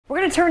We're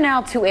going to turn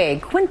now to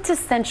a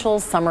quintessential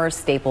summer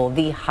staple,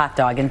 the hot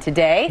dog. And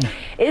today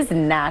is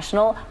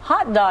National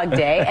Hot Dog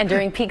Day. And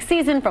during peak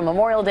season, from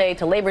Memorial Day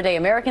to Labor Day,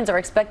 Americans are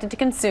expected to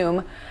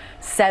consume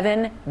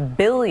 7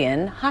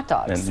 billion hot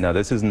dogs. And now,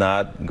 this is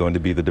not going to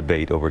be the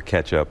debate over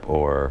ketchup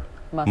or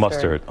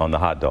mustard on the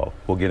hot dog.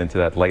 We'll get into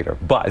that later.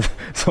 But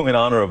so in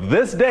honor of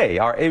this day,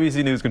 our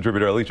ABC News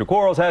contributor Alicia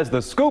Quarles has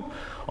the scoop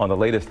on the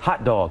latest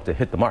hot dog to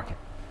hit the market.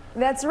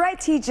 That's right,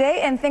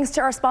 TJ, and thanks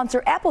to our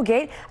sponsor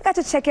Applegate, I got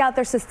to check out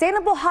their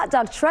sustainable hot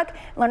dog truck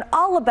and learn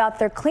all about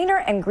their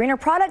cleaner and greener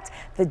product,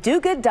 the Do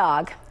Good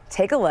Dog.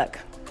 Take a look.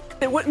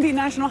 It wouldn't be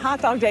National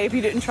Hot Dog Day if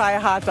you didn't try a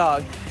hot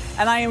dog.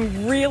 And I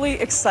am really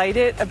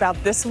excited about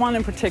this one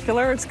in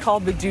particular. It's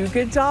called the Do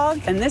Good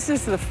Dog, and this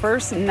is the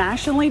first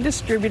nationally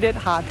distributed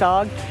hot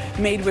dog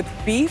made with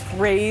beef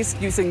raised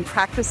using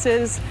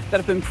practices that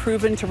have been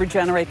proven to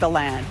regenerate the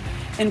land.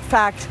 In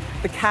fact,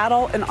 the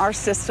cattle in our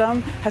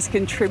system has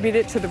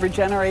contributed to the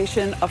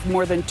regeneration of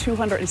more than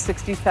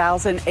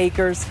 260,000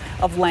 acres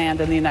of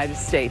land in the United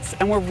States,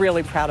 and we're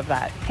really proud of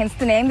that. Hence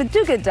the name, the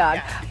Do Good Dog.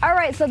 Yeah. All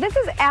right, so this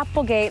is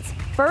Applegate's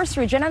first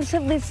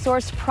regeneratively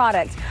sourced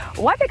product.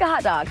 Why pick a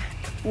hot dog?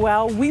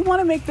 Well, we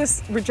want to make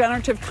this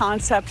regenerative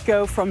concept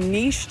go from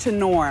niche to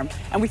norm,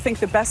 and we think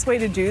the best way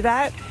to do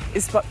that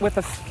is with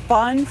a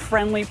fun,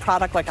 friendly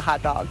product like a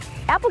hot dog.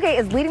 Applegate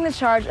is leading the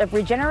charge of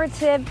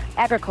regenerative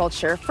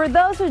agriculture. For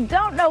those who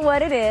don't know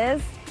what it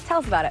is, tell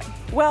us about it.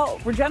 Well,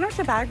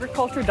 regenerative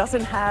agriculture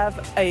doesn't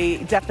have a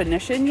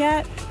definition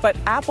yet, but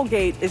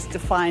Applegate is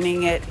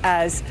defining it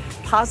as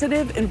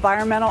positive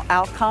environmental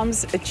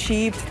outcomes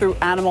achieved through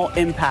animal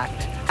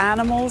impact.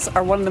 Animals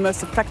are one of the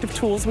most effective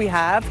tools we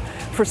have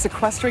for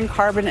sequestering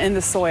carbon in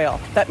the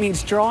soil. That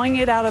means drawing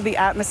it out of the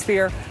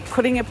atmosphere,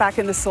 putting it back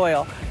in the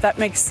soil. That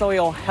makes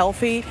soil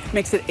healthy,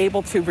 makes it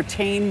able to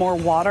retain more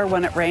water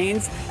when it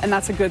rains, and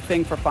that's a good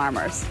thing for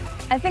farmers.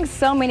 I think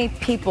so many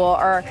people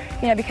are,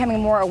 becoming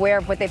more aware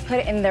of what they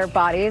put in their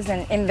bodies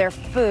and in their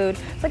food.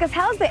 So I guess,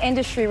 how has the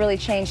industry really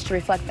changed to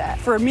reflect that?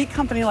 For a meat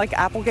company like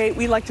Applegate,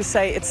 we like to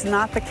say it's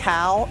not the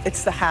cow,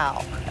 it's the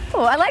how.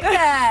 Oh, I like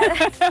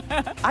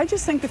that. I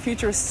just think the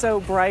future is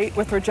so bright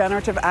with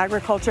regenerative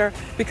agriculture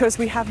because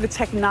we have the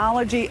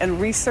technology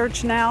and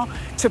research now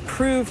to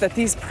prove that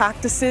these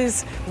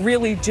practices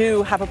really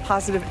do have a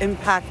positive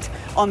impact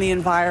on the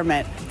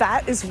environment.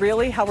 That is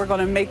really how we're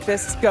going to make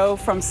this go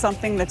from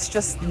something that's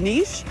just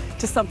niche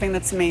to something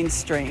that's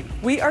mainstream.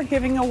 We are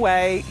giving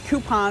away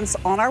coupons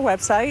on our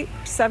website,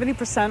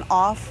 70%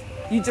 off.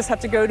 You just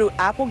have to go to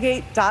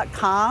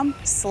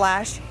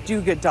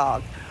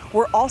applegate.com/dogooddog.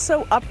 We're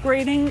also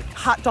upgrading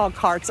hot dog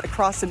carts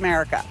across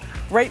America.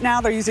 Right now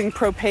they're using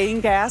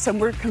propane gas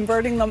and we're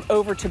converting them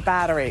over to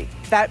battery.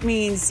 That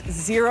means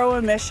zero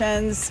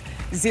emissions,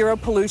 zero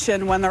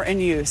pollution when they're in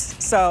use.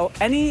 So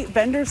any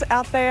vendors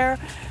out there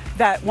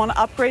that want to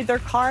upgrade their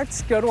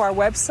carts, go to our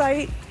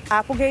website,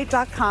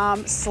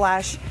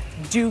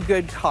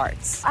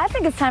 applegate.com/dogooodcarts. I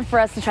think it's time for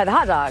us to try the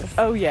hot dogs.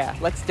 Oh yeah,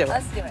 let's do it.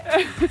 Let's do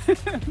it.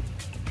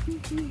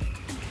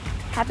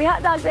 Happy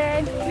Hot Dog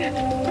Day.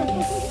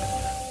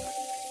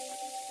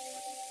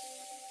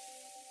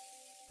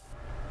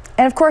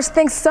 And of course,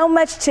 thanks so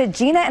much to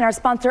Gina and our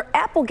sponsor,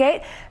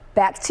 Applegate.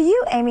 Back to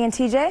you, Amy and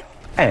TJ.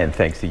 And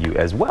thanks to you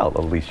as well,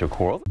 Alicia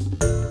Quarles.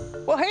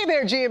 Well, hey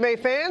there, GMA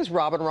fans.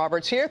 Robin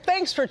Roberts here.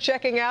 Thanks for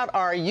checking out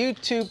our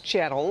YouTube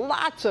channel.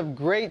 Lots of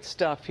great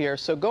stuff here.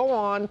 So go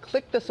on,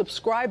 click the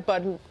subscribe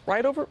button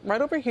right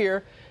over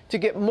here to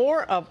get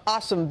more of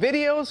awesome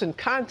videos and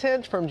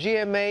content from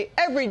GMA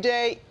every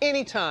day,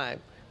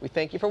 anytime. We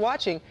thank you for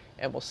watching,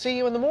 and we'll see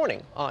you in the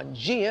morning on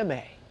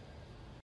GMA.